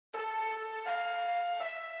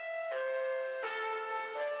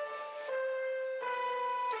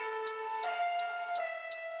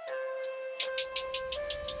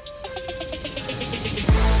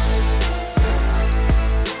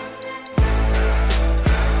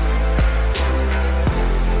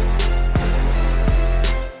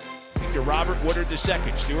Woodard the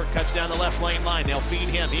second. Stewart cuts down the left lane line. They'll feed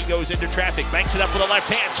him. He goes into traffic, banks it up with a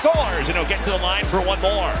left hand, scores, and he'll get to the line for one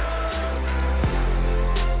more.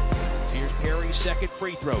 Here's Perry's second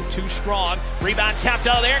free throw. Too strong. Rebound tapped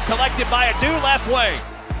out of there, collected by Adu left wing.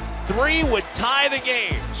 Three would tie the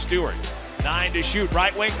game. Stewart, 9 to shoot.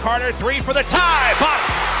 Right wing Carter, 3 for the tie. Pop.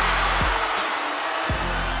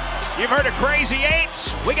 You've heard of crazy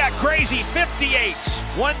eights. We got crazy 58s.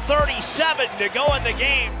 1:37 to go in the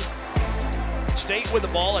game. State with the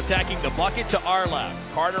ball, attacking the bucket to our left.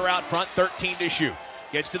 Carter out front, 13 to shoot.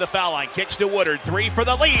 Gets to the foul line, kicks to Woodard, 3 for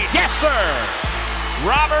the lead. Yes, sir!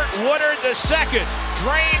 Robert Woodard the second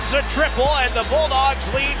drains a triple, and the Bulldogs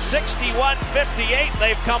lead 61-58.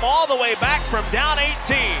 They've come all the way back from down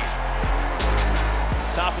 18.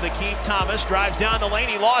 Top of the key, Thomas drives down the lane.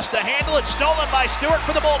 He lost the handle. It's stolen by Stewart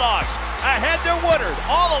for the Bulldogs. Ahead to Woodard,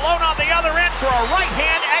 all alone on the other end for a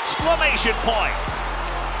right-hand exclamation point.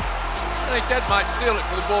 I think that might seal it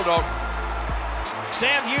for the Bulldogs.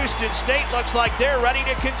 Sam Houston State looks like they're ready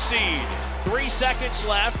to concede. 3 seconds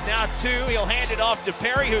left, now 2. He'll hand it off to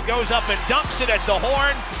Perry, who goes up and dunks it at the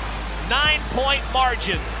horn. 9-point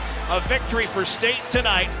margin of victory for State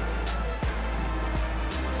tonight.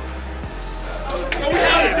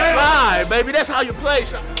 Fine, baby. That's how you play.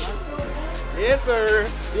 Yes, sir.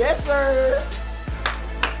 Yes, sir.